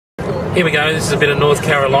Here we go, this is a bit of North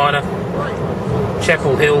Carolina.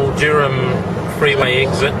 Chapel Hill, Durham freeway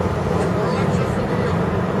exit.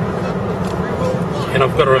 And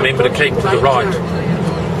I've got to remember to keep to the right,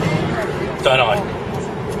 don't I?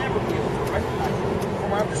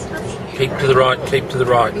 Keep to the right, keep to the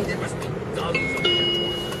right.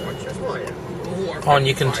 Oh, and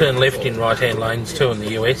you can turn left in right-hand lanes too in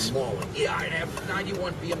the US. Yeah, I have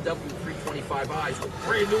 91 BMW 325i's with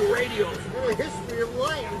brand new radios. Really history of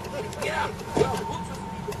life. Yeah.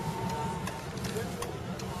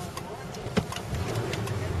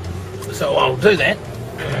 So I'll do that,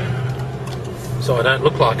 so I don't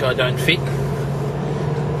look like I don't fit.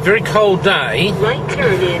 Very cold day. Right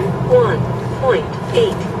turn in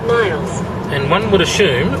 1.8 miles. And one would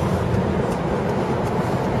assume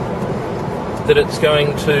that it's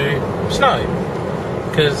going to snow,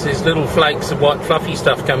 because there's little flakes of white fluffy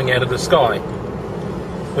stuff coming out of the sky,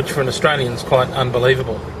 which for an Australian is quite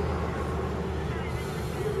unbelievable.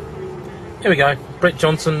 Here we go, Brett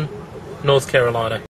Johnson, North Carolina.